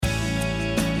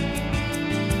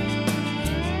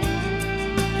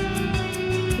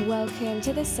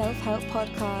Welcome to the Self-Help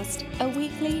Podcast, a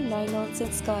weekly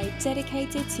no-nonsense guide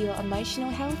dedicated to your emotional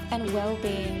health and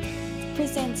well-being.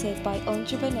 Presented by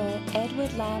entrepreneur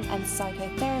Edward Lamb and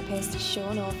psychotherapist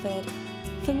Sean Orford.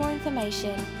 For more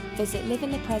information, visit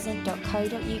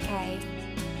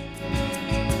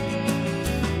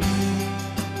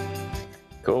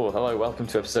liveinthepresent.co.uk. Cool. Hello, welcome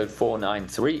to episode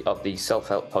 493 of the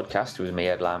Self-Help Podcast with me,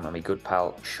 Ed Lamb, and my good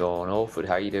pal Sean Orford.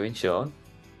 How are you doing, Sean?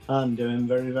 I'm doing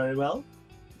very, very well.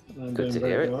 Good to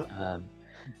hear it.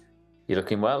 You're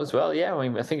looking well as well. Yeah, I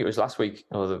mean, I think it was last week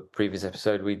or the previous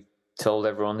episode we told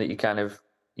everyone that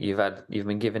you've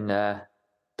been given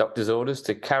doctor's orders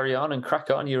to carry on and crack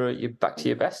on. You're back to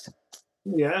your best.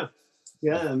 Yeah,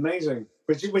 amazing.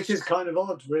 Which is kind of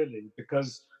odd, really,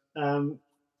 because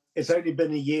it's only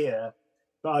been a year,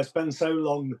 but I spent so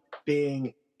long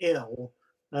being ill.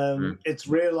 It's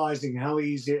realizing how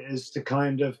easy it is to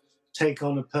kind of take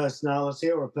on a personality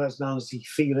or a personality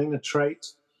feeling, a trait.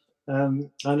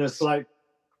 And it's like,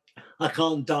 I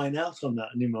can't dine out on that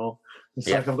anymore. It's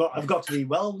like, I've got to be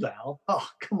well now. Oh,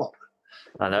 come on.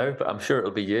 I know, but I'm sure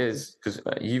it'll be years because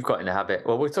you've got in the habit.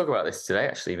 Well, we'll talk about this today,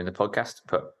 actually, in the podcast,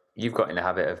 but you've got in the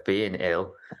habit of being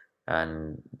ill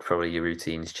and probably your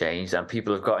routine's changed and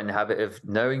people have got in the habit of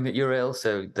knowing that you're ill.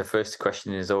 So the first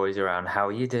question is always around, how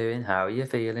are you doing? How are you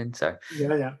feeling? So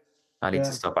yeah. I need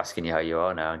to stop asking you how you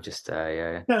are now and just,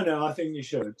 No, I think you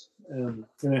should.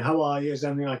 How are you? Is there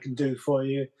anything I can do for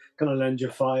you? Can I lend you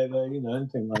a fiver?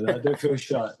 Anything like that. Don't feel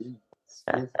shy.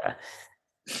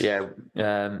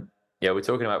 We're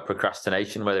talking about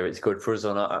procrastination, whether it's good for us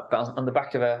or not. On the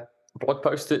back of a blog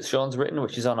post that Sean's written,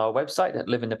 which is on our website at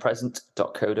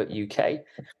liveinthepresent.co.uk.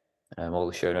 All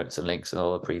the show notes and links and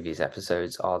all the previous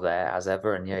episodes are there as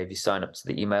ever. And if you sign up to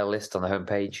the email list on the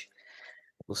homepage,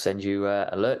 we'll send you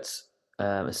alerts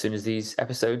as soon as these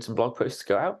episodes and blog posts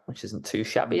go out, which isn't too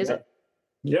shabby, is it?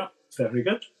 Yeah, very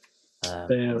good.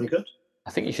 Very good.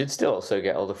 I think you should still also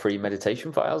get all the free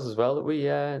meditation files as well that we...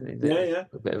 A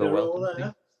bit of a welcome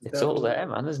thing. It's all there,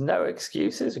 man. There's no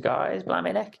excuses, guys.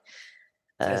 Blimey neck.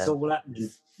 It's all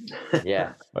happening.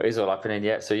 Yeah, it is all happening,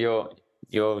 yeah. So you're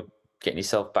getting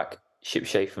yourself back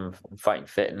shipshape and fighting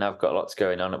fit, and I've got lots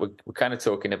going on. We're kind of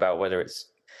talking about whether it's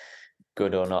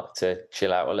good or not to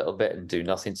chill out a little bit and do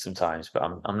nothing sometimes, but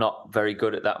I'm not very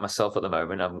good at that myself at the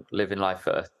moment. I'm living life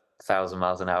at 1,000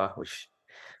 miles an hour, which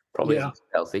probably isn't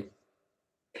healthy.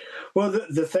 Well,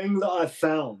 the thing that I've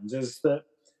found is that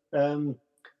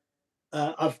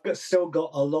I've still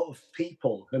got a lot of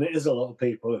people, and it is a lot of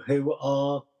people, who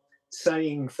are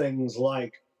saying things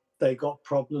like they got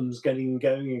problems getting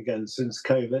going again since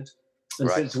COVID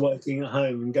and since working at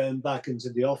home and going back into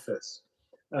the office.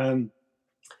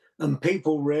 And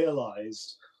people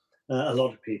realised, a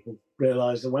lot of people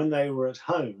realised that when they were at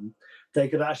home, they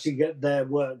could actually get their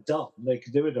work done. They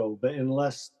could do it all, but in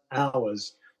less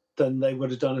hours than they would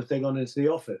have done if they'd gone into the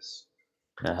office.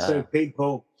 So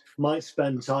people might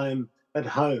spend time at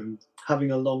home having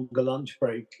a longer lunch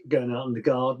break, going out in the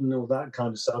garden, all that kind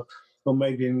of stuff, or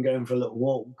maybe even going for a little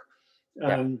walk.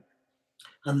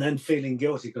 And then feeling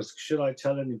guilty because should I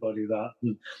tell anybody that?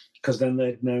 Because then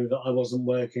they'd know that I wasn't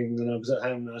working and I was at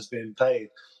home and I was being paid,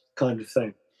 kind of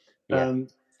thing.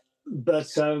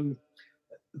 But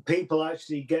people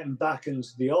actually getting back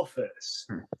into the office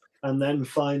and then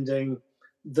finding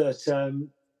that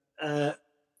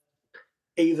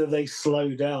either they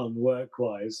slow down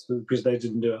work-wise because they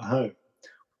didn't do it at home,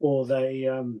 or they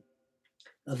are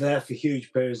there for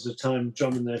huge periods of time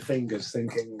drumming their fingers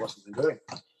thinking, what am I doing?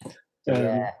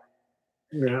 Yeah,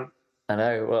 I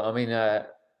know. Well, I mean, I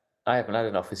haven't had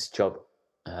an office job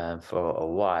for a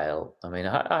while. I mean,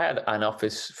 I had an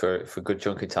office for a good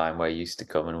chunk of time where I used to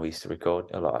come and we used to record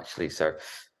a lot, actually. So,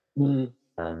 I mean,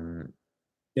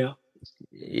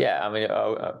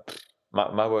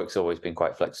 my work's always been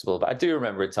quite flexible, but I do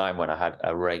remember a time when I had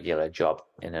a regular job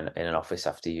in an office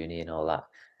after uni and all that,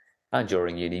 and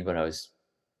during uni when I was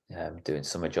doing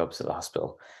summer jobs at the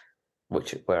hospital,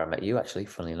 where I met you, actually,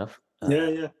 funnily enough.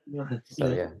 That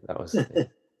was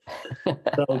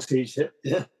that'll teach it.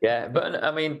 But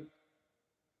I mean,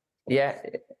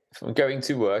 from going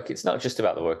to work, it's not just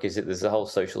about the work, is it? There's a whole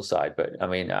social side, but I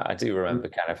mean, I do remember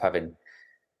kind of having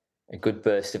a good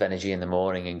burst of energy in the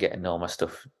morning and getting all my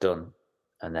stuff done,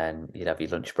 and then you'd have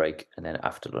your lunch break, and then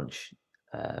after lunch,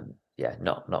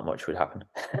 not much would happen.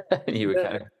 And you were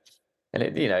kind of, and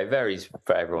it it varies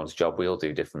for everyone's job. We all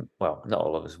do different. Well, not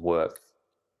all of us work,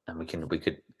 and we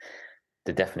could.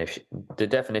 The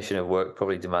definition of work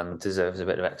probably deserves a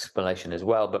bit of explanation as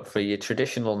well. But for your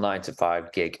traditional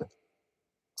 9-to-5 gig,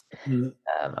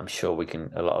 I'm sure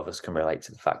a lot of us can relate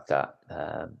to the fact that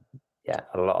a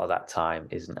lot of that time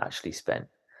isn't actually spent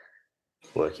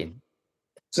working.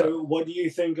 So, what do you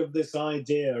think of this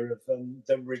idea of them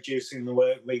reducing the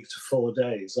work week to 4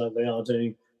 days, like they are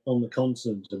doing on the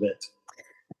continent a bit?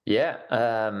 Yeah,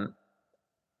 well,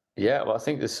 I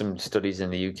think there's some studies in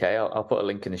the UK. I'll put a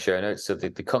link in the show notes. So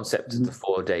the concept of the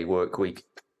 4-day work week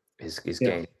is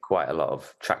gaining quite a lot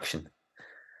of traction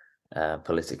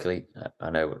politically. I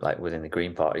know, like within the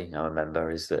Green Party, I'm a member,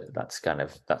 is that's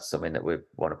something that we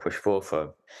want to push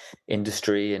for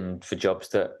industry and for jobs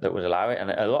that would allow it.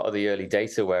 And a lot of the early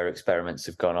data where experiments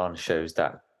have gone on shows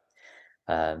that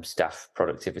staff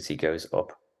productivity goes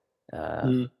up.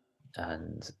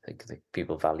 And I think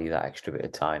people value that extra bit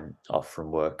of time off from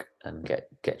work and get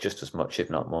just as much, if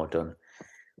not more, done.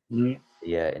 In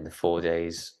the 4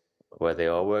 days where they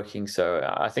are working. So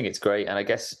I think it's great, and I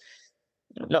guess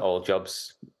not all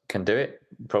jobs can do it,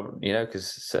 probably,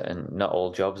 because not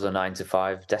all jobs are 9 to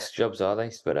 5 desk jobs, are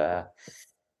they? But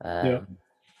I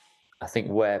think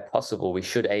where possible, we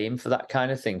should aim for that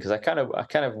kind of thing, because I kind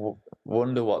of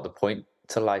wonder what the point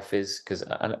to life is, because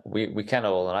we can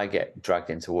all, and I get dragged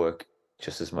into work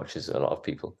just as much as a lot of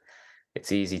people.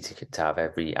 It's easy to have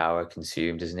every hour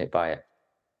consumed, isn't it, by it?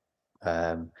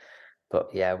 But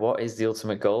yeah, what is the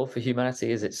ultimate goal for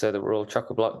humanity? Is it so that we're all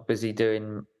chock-a-block busy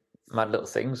doing mad little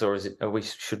things, or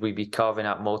should we be carving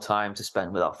out more time to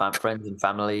spend with our friends and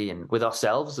family and with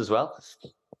ourselves as well?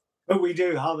 But we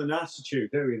do have an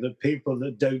attitude, don't we, that people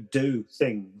that don't do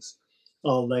things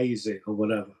are lazy or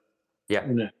whatever. Yeah.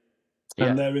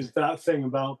 And there is that thing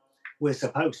about we're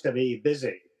supposed to be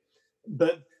busy.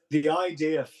 But the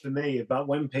idea for me about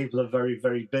when people are very,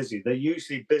 very busy, they're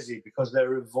usually busy because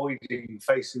they're avoiding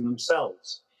facing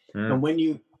themselves. And when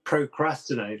you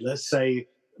procrastinate, let's say,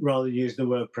 rather use the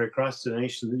word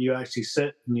procrastination, that you actually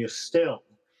sit and you're still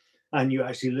and you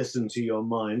actually listen to your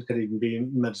mind, could even be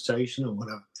meditation or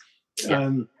whatever,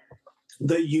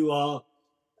 that you are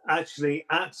actually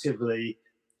actively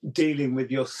dealing with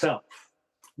yourself,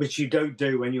 which you don't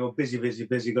do when you're busy,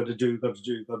 got to do.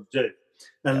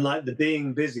 And like the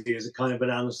being busy is a kind of an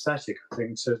anesthetic, I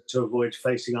think, to avoid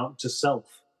facing up to self.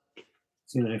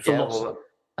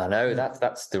 I know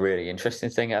that's the really interesting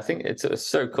thing. I think it's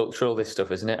so cultural, this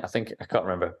stuff, isn't it? I can't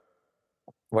remember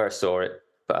where I saw it,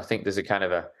 but I think there's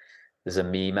a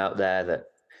meme out there that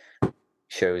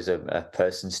shows a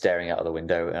person staring out of the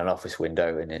window, an office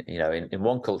window, and in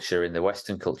one culture, in the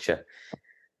Western culture,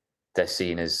 they're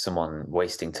seen as someone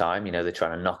wasting time. They're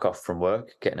trying to knock off from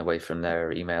work, getting away from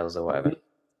their emails or whatever.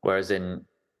 Whereas in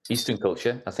Eastern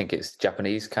culture, I think it's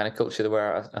Japanese kind of culture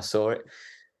where I saw it,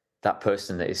 that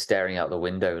person that is staring out the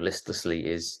window listlessly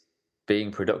is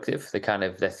being productive.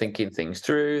 They're thinking things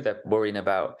through. They're worrying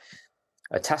about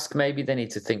a task maybe they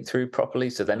need to think through properly.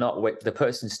 So they're not, the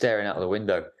person staring out the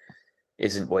window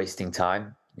isn't wasting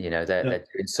time. They're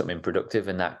doing something productive,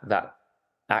 and that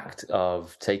act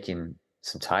of taking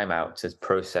some time out to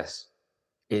process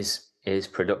is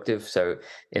productive. So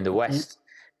in the West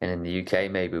and in the UK,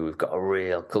 maybe we've got a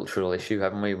real cultural issue,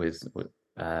 haven't we?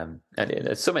 And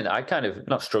it's something that I kind of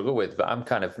not struggle with, but I'm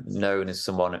kind of known as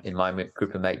someone in my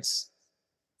group of mates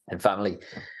and family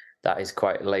that is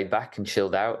quite laid back and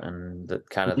chilled out, and the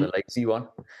kind of the lazy one.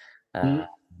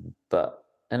 But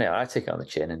anyway, I take it on the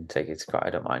chin and take it to cry. I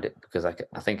don't mind it, because I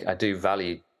think I do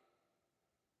value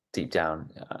deep down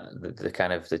the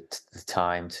kind of the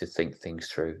time to think things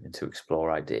through and to explore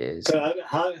ideas. So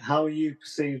how are you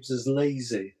perceived as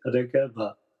lazy? I don't get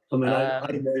that.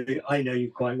 I mean, I know you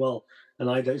quite well, and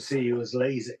I don't see you as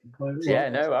lazy. Yeah,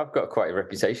 no, I've got quite a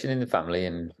reputation in the family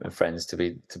and friends to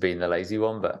being the lazy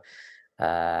one, but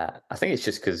I think it's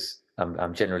just because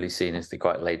I'm generally seen as the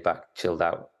quite laid back, chilled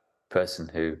out person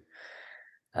who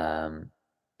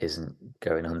isn't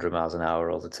going 100 miles an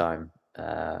hour all the time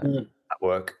at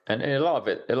work, and a lot of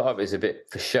it is a bit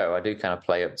for show. I do kind of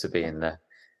play up to being the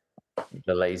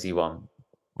lazy one,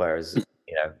 whereas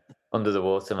under the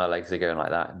water my legs are going like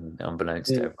that, and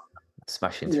unbeknownst to everyone,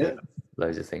 smashing through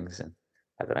loads of things. And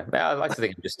I don't know, I like to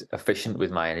think I'm just efficient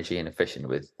with my energy and efficient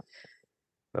with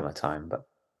my time, but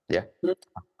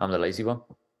I'm the lazy one.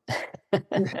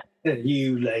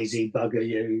 You lazy bugger,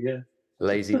 you.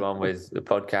 Lazy one with the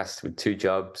podcast, with 2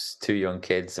 jobs, 2 young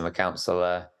kids. I'm a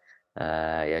counsellor,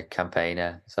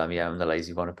 campaigner. So I'm the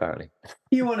lazy one, apparently.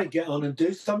 You want to get on and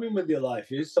do something with your life.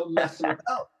 You stop messing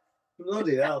about.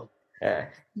 Bloody hell.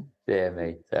 Dear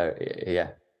me. So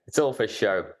it's all for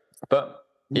show. But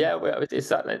it's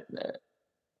that.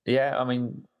 I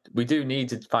mean, we do need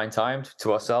to find time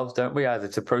to ourselves, don't we? Either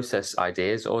to process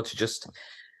ideas or to just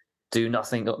do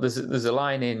nothing. There's a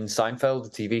line in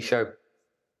Seinfeld, the TV show,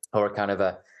 or a kind of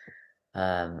a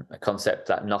concept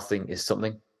that nothing is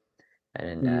something.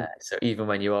 And so even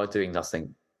when you are doing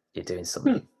nothing, you're doing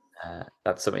something.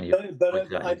 That's something you've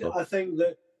pointed out in your book. I think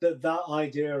that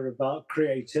idea about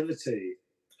creativity,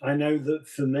 I know that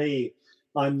for me,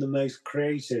 I'm the most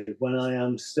creative when I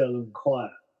am still and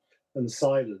quiet and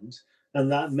silent,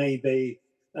 and that may be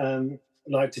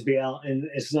like to be out in.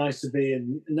 It's nice to be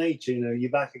in nature. You know,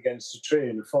 you're back against a tree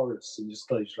in a forest, and just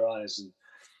close your eyes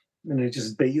and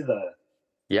just be there.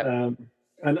 Yeah.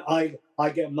 And I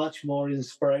get much more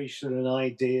inspiration and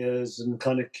ideas and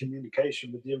kind of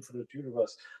communication with the infinite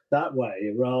universe that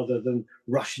way, rather than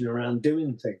rushing around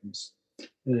doing things.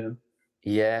 You know.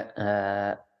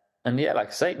 Yeah. And yeah, like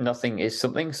I say, nothing is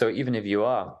something. So even if you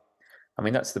are, I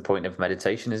mean, that's the point of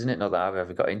meditation, isn't it? Not that I've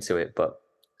ever got into it, but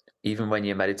even when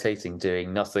you're meditating,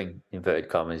 doing nothing, inverted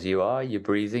commas, you're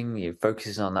breathing, you're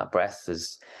focusing on that breath.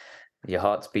 There's your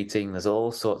heart's beating. There's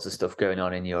all sorts of stuff going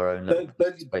on in your own.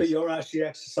 But you're actually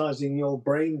exercising your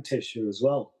brain tissue as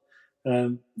well,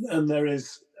 and there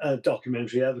is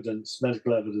documentary evidence,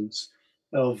 medical evidence,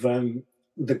 of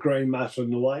the grey matter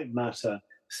and the white matter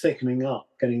thickening up,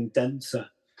 getting denser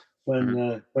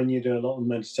when you do a lot of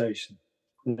meditation.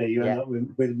 You end up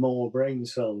with more brain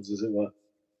cells, as it were.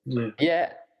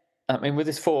 Yeah. I mean, with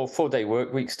this 4-day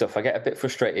work week stuff, I get a bit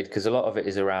frustrated because a lot of it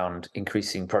is around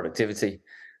increasing productivity,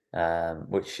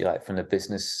 which, like, from the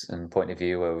business and point of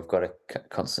view, where we've got to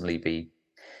constantly be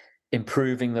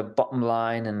improving the bottom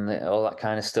line and all that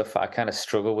kind of stuff. I kind of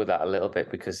struggle with that a little bit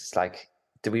because it's like,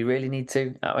 do we really need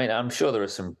to? I mean, I'm sure there are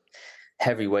some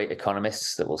heavyweight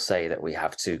economists that will say that we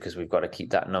have to because we've got to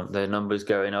keep that the numbers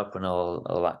going up and all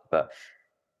that. But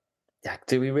yeah,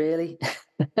 do we really?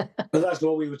 But that's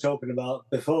what we were talking about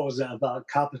before, wasn't it? About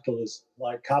capitalism.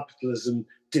 Like, capitalism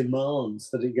demands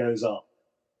that it goes up.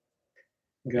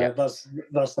 Yeah, that's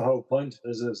the whole point.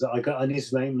 Is I need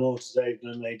to make more today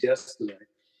than I made yesterday.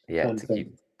 Yeah,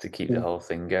 to keep the whole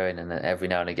thing going, and then every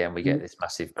now and again we get this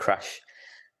massive crash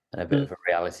and a bit of a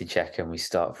reality check, and we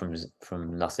start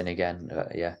from nothing again.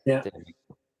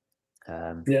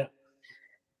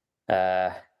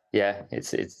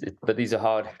 It's but these are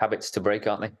hard habits to break,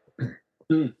 aren't they?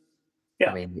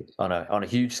 Yeah. I mean, on a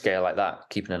huge scale like that,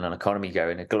 keeping an economy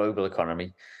going, a global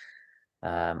economy,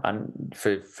 and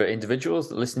for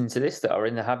individuals listening to this that are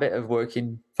in the habit of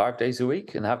working 5 days a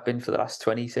week and have been for the last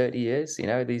 20, 30 years, you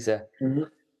know, these are,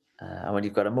 and when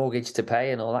you've got a mortgage to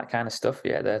pay and all that kind of stuff,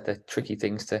 they're tricky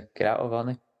things to get out of,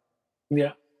 aren't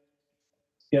they?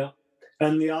 Yeah.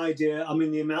 And the idea, I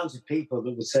mean, the amount of people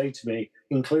that would say to me,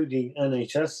 including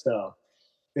NHS staff,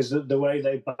 is that the way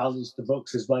they balance the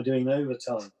books is by doing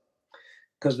overtime,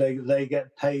 because they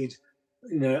get paid,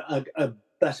 you know, a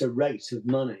better rate of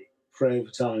money for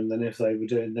overtime than if they were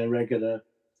doing their regular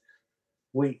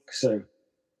week. So,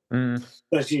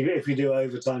 especially if you do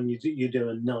overtime, you do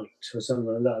a night or something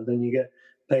like that, then you get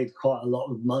paid quite a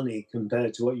lot of money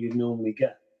compared to what you'd normally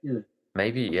get. You know.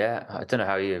 Maybe, yeah. I don't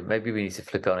know maybe we need to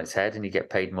flip it on its head and you get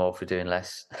paid more for doing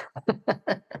less.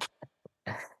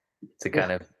 To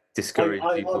kind of discourage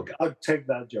people. I'd take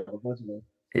that job, I don't know.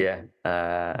 Yeah.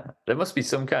 There must be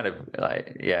some kind of,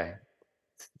 like,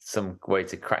 some way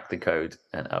to crack the code.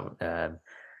 And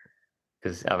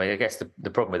because, I mean, I guess the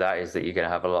problem with that is that you're going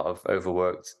to have a lot of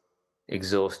overworked,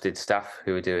 exhausted staff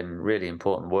who are doing really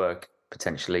important work,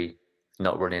 potentially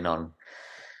not running on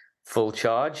full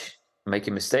charge,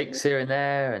 making mistakes here and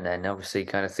there, and then obviously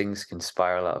kind of things can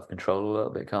spiral out of control a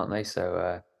little bit, can't they?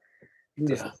 So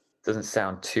doesn't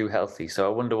sound too healthy. So I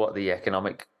wonder what the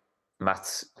economic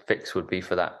maths fix would be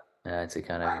for that, to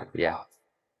kind of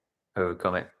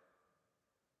overcome it.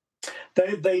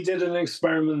 They did an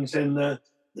experiment in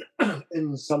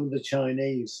some of the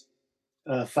Chinese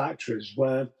factories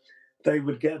where they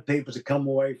would get people to come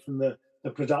away from the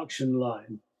production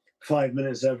line 5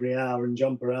 minutes every hour and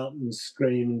jump around and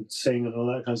scream and sing and all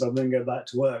that kind of stuff, and then go back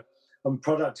to work, and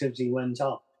productivity went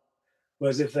up.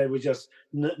 Whereas if they were just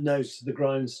nose to the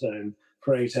grindstone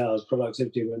for 8 hours,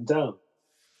 productivity went down.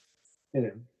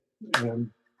 You know,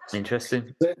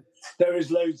 interesting. There is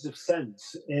loads of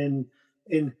sense in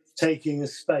taking a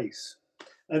space.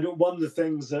 And one of the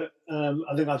things that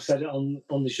I think I've said it on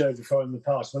the show before in the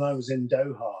past, when I was in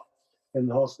Doha, in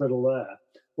the hospital there,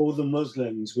 all the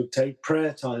Muslims would take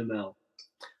prayer time out,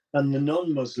 and the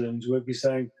non-Muslims would be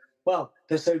saying, well,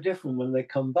 they're so different when they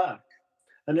come back.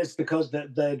 And it's because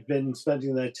they'd been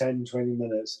spending their 10, 20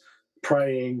 minutes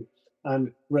praying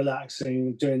and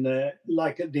relaxing, doing the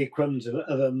equivalent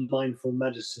of a mindful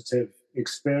meditative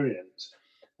experience,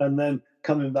 and then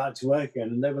coming back to work again,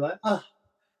 and they were like,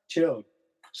 chilled.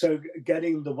 So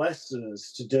getting the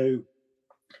Westerners to do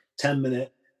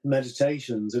 10-minute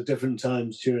meditations at different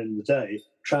times during the day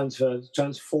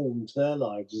transformed their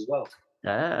lives as well.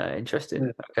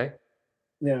 Interesting. Okay.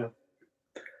 Yeah.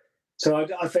 So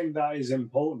I think that is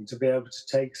important, to be able to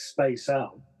take space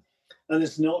out. And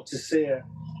it's not to see it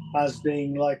as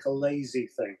being like a lazy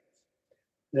thing.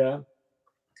 Yeah.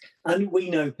 And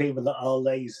we know people that are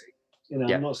lazy.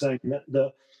 I'm not saying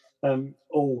that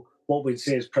all what we'd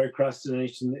see as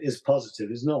procrastination is positive.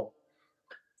 It's not.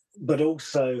 But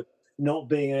also not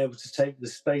being able to take the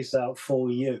space out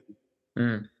for you.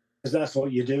 Because that's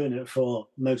what you're doing it for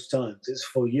most times. It's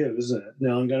for you, isn't it?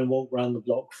 Now I'm going to walk around the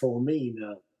block for me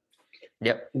now.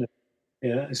 Yep.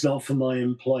 It's not for my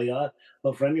employer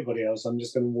or for anybody else. I'm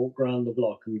just going to walk around the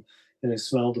block and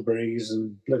smell the breeze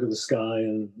and look at the sky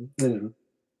and.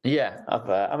 Yeah,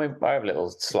 I have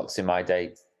little slots in my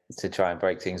day to try and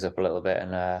break things up a little bit,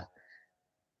 and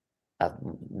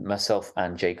myself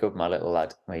and Jacob, my little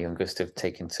lad, my youngest, have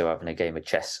taken to having a game of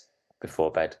chess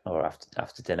before bed or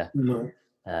after dinner.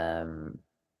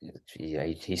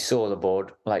 He saw the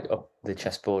board, like up the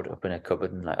chessboard up in a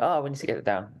cupboard, and like, we need to get it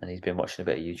down. And he's been watching a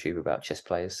bit of YouTube about chess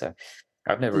players. So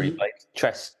I've never really played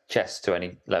chess to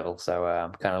any level, so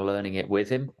I'm kind of learning it with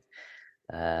him.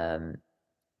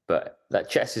 But that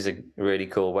chess is a really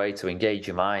cool way to engage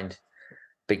your mind,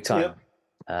 big time.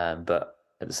 But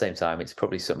at the same time, it's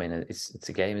probably something. It's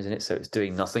a game, isn't it? So it's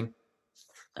doing nothing.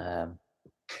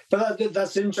 But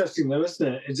that's interesting, though,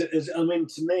 isn't it? I mean,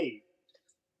 to me,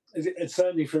 it's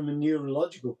certainly from a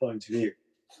neurological point of view,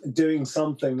 doing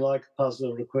something like a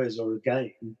puzzle or a quiz or a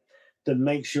game that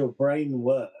makes your brain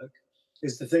work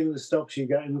is the thing that stops you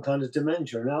getting kind of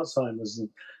dementia and Alzheimer's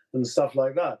and stuff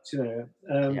like that.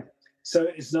 So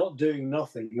it's not doing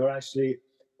nothing. You're actually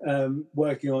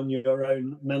working on your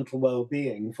own mental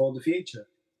well-being for the future.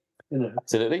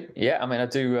 Absolutely, yeah. I mean, I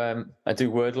do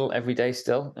Wordle every day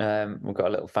still. We've got a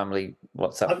little family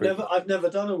WhatsApp group. I've never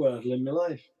done a Wordle in my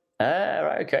life.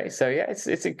 Right, okay. So yeah,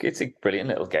 it's a brilliant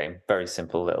little game. Very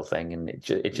simple little thing, and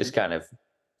it just kind of,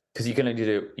 because you can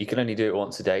only do it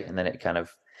once a day, and then it kind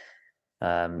of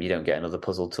you don't get another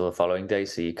puzzle till the following day,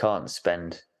 so you can't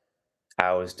spend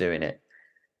hours doing it.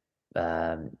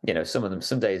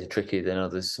 Some days are trickier than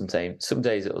others. Some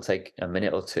days it'll take a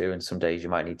minute or two, and some days you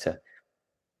might need to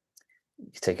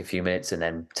take a few minutes and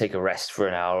then take a rest for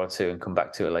an hour or two and come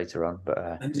back to it later on. But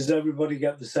and does everybody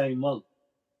get the same one?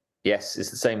 Yes, it's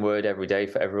the same word every day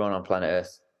for everyone on planet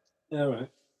Earth. All right.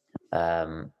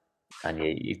 And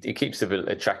it keeps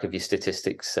a track of your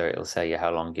statistics, so it'll say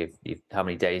how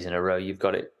many days in a row you've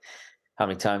got it, how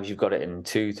many times you've got it in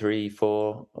 2, 3,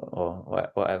 4, or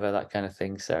whatever, that kind of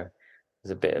thing. So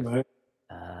there's a bit of,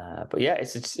 but yeah,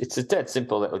 it's a dead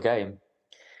simple little game.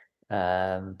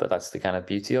 But that's the kind of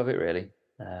beauty of it, really.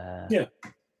 Yeah.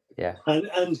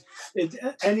 And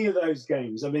any of those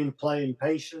games, I mean, playing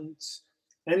Patience,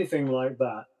 anything like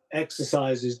that,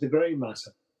 exercises the grey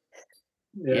matter.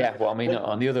 Yeah. Well, I mean,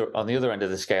 on the other end of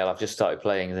the scale, I've just started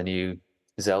playing the new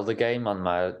Zelda game on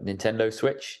my Nintendo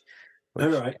Switch,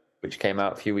 which came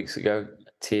out a few weeks ago.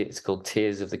 It's called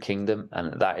Tears of the Kingdom,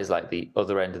 and that is like the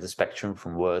other end of the spectrum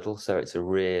from Wordle. So it's a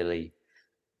really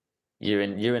you're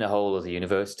in a whole other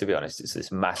universe, to be honest. It's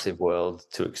this massive world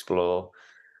to explore,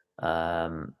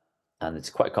 and it's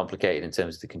quite complicated in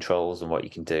terms of the controls and what you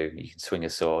can do. You can swing a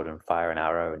sword and fire an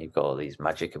arrow, and you've got all these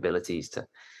magic abilities to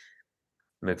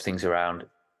move things around.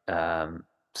 And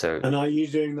are you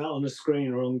doing that on a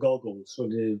screen or on goggles?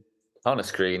 On a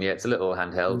screen, yeah. It's a little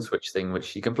handheld Switch thing,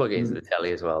 which you can plug it into the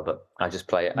telly as well. But I just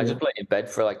play it. I just play it in bed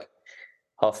for like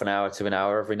half an hour to an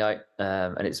hour every night,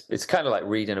 and it's kind of like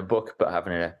reading a book, but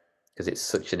because it's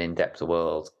such an in-depth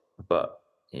world. But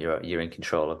you're in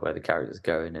control of where the character's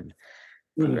going and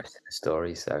progressing the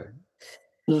story. So,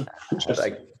 but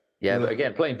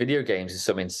again, playing video games is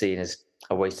something seen as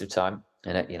a waste of time.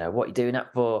 And what are you doing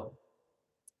that for?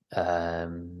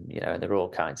 And there are all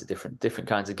kinds of different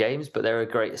kinds of games, but they're a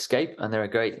great escape, and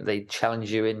they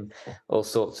challenge you in all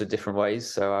sorts of different ways.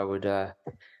 So I would, I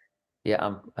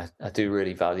do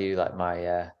really value like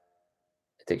my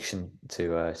addiction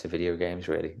to video games.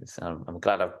 Really, I'm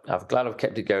glad I've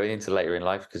kept it going into later in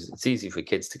life, because it's easy for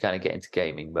kids to kind of get into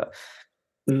gaming, but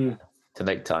to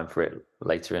make time for it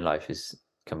later in life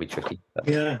can be tricky.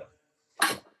 Yeah.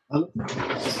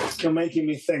 You're making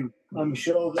me think. I'm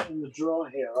sure that in the drawer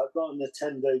here I've got a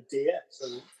Nintendo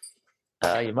DS.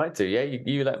 You might do, yeah.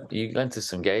 You lent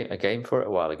us a game for it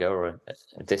a while ago, or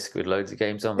a disc with loads of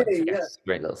games on. It's a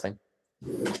great little thing.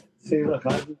 See, look,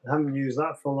 I haven't used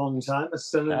that for a long time. It's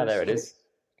still there it is.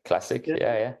 Classic.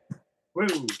 Yeah.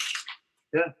 Woo.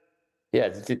 Yeah. Yeah,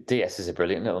 the DS is a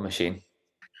brilliant little machine.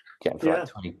 Get for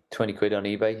like 20 quid on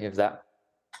eBay, if that.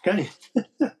 Can you?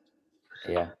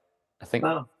 Yeah. I think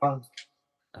I'll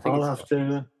have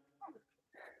to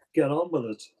get on with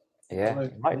it. Yeah,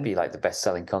 it might be like the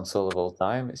best-selling console of all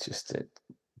time. It's just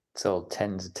sold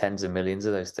tens of millions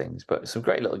of those things. But some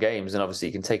great little games, and obviously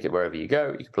you can take it wherever you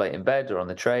go. You can play it in bed or on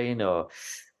the train or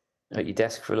at your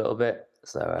desk for a little bit.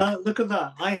 So look at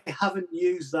that! I haven't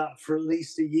used that for at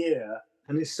least a year,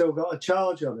 and it's still got a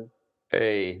charge on it.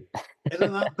 Hey,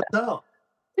 isn't that bizarre?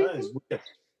 That is weird.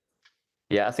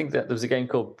 Yeah, I think that there was a game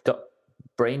called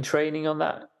Brain Training on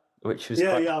that, which was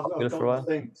quite popular for a while.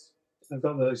 I've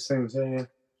got those things. Yeah.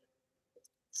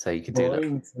 So you could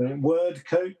do that. Word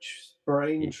coach,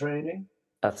 brain training.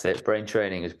 That's it. Brain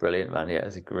training is brilliant, man. Yeah,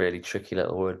 it's a really tricky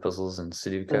little word puzzles and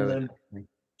Sudoku. And then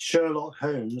Sherlock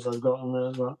Holmes, I've got on there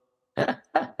as well.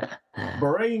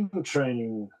 Brain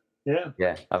training. Yeah.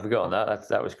 Yeah, I've forgotten that.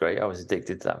 That was great. I was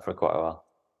addicted to that for quite a while.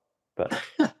 But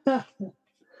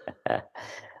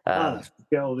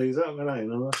get all these up, right?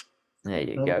 There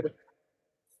you go.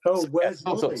 Oh, where's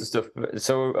all sorts of stuff.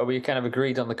 So are we kind of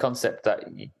agreed on the concept that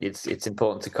it's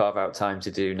important to carve out time to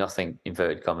do nothing,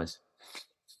 inverted commas?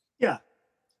 Yeah.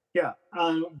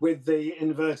 And with the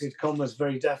inverted commas,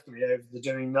 very definitely over the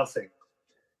doing nothing,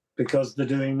 because the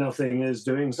doing nothing is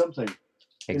doing something.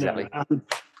 Exactly.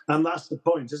 And that's the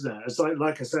point, isn't it? It's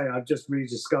like I say, I've just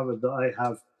rediscovered that I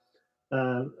have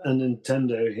a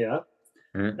Nintendo here,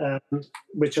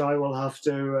 which I will have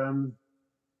to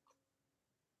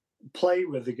play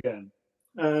with again.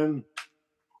 And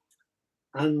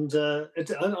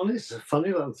it's a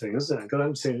funny little thing, isn't it? I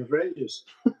haven't seen it for ages.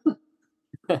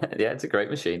 Yeah, it's a great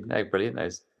machine. Hey, brilliant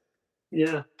those.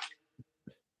 Yeah.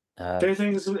 Do you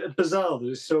think it's bizarre that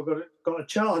it's still got a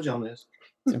charge on it?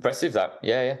 It's impressive that.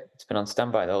 Yeah. It's been on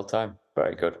standby the whole time.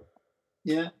 Very good.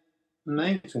 Yeah.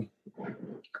 Amazing.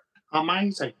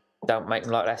 Don't make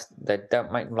them like that. They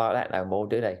don't make them like that no more,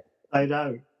 do they? They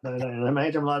don't. They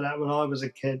made them like that when I was a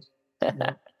kid.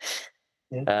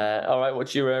 Yeah. All right.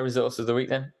 What's your resource of the week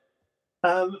then?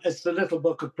 It's the Little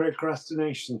Book of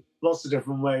Procrastination. Lots of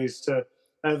different ways to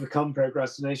overcome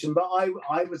procrastination. But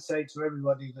I would say to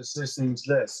everybody that's listening to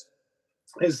this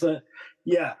is that,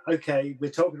 yeah, okay, we're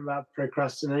talking about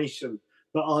procrastination,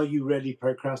 but are you really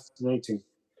procrastinating?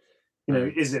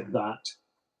 Is it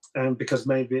that? Because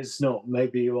maybe it's not.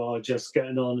 Maybe you are just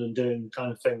getting on and doing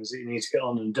kind of things that you need to get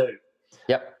on and do.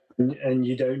 Yep. And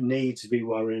you don't need to be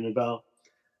worrying about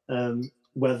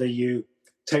whether you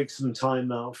take some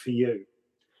time out for you.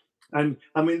 And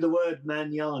I mean, the word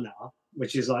mañana,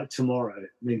 which is like tomorrow,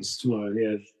 means tomorrow.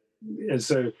 Yeah. And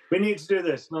so we need to do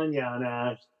this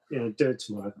mañana, do it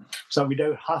tomorrow. So we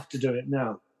don't have to do it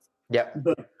now. Yep.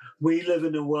 But we live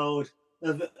in a world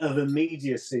of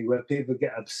immediacy where people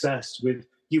get obsessed with,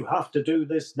 you have to do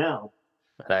this now.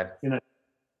 Hello.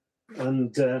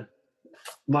 And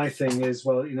my thing is,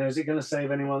 well, is it going to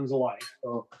save anyone's life?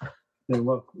 Or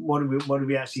what are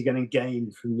we actually going to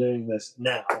gain from doing this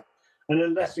now? And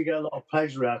unless we get a lot of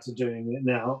pleasure out of doing it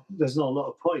now, there's not a lot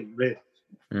of point, really.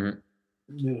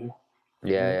 Mm-hmm.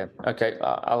 Yeah. Okay,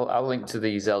 I'll link to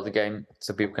the Zelda game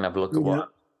so people can have a look at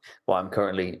what I'm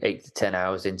currently 8 to 10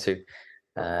 hours into.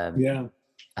 I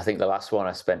think the last one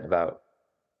I spent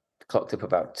clocked up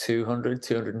about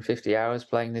 250 hours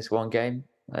playing this one game.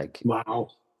 Like, wow.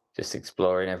 Just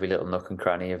exploring every little nook and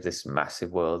cranny of this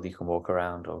massive world you can walk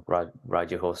around or ride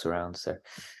your horse around. So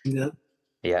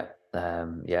yeah,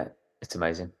 it's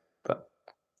amazing, but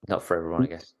not for everyone, I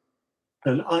guess.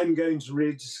 And I'm going to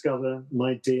rediscover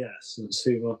my DS and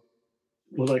see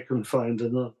what I can find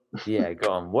in that. Yeah,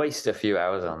 go on, waste a few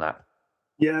hours on that.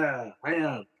 Yeah, I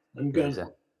am. I'm going.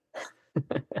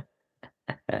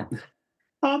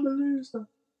 I'm a loser.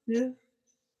 Yeah.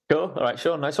 Cool. All right,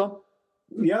 Sean. Nice one.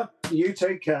 Yeah. You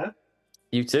take care.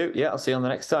 You too. Yeah. I'll see you on the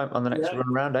next time on the next run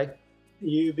around, eh?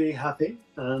 You be happy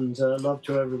and love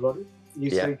to everybody.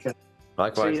 You take care.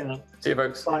 Likewise. See you,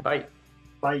 folks. Bye. Bye.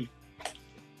 Bye.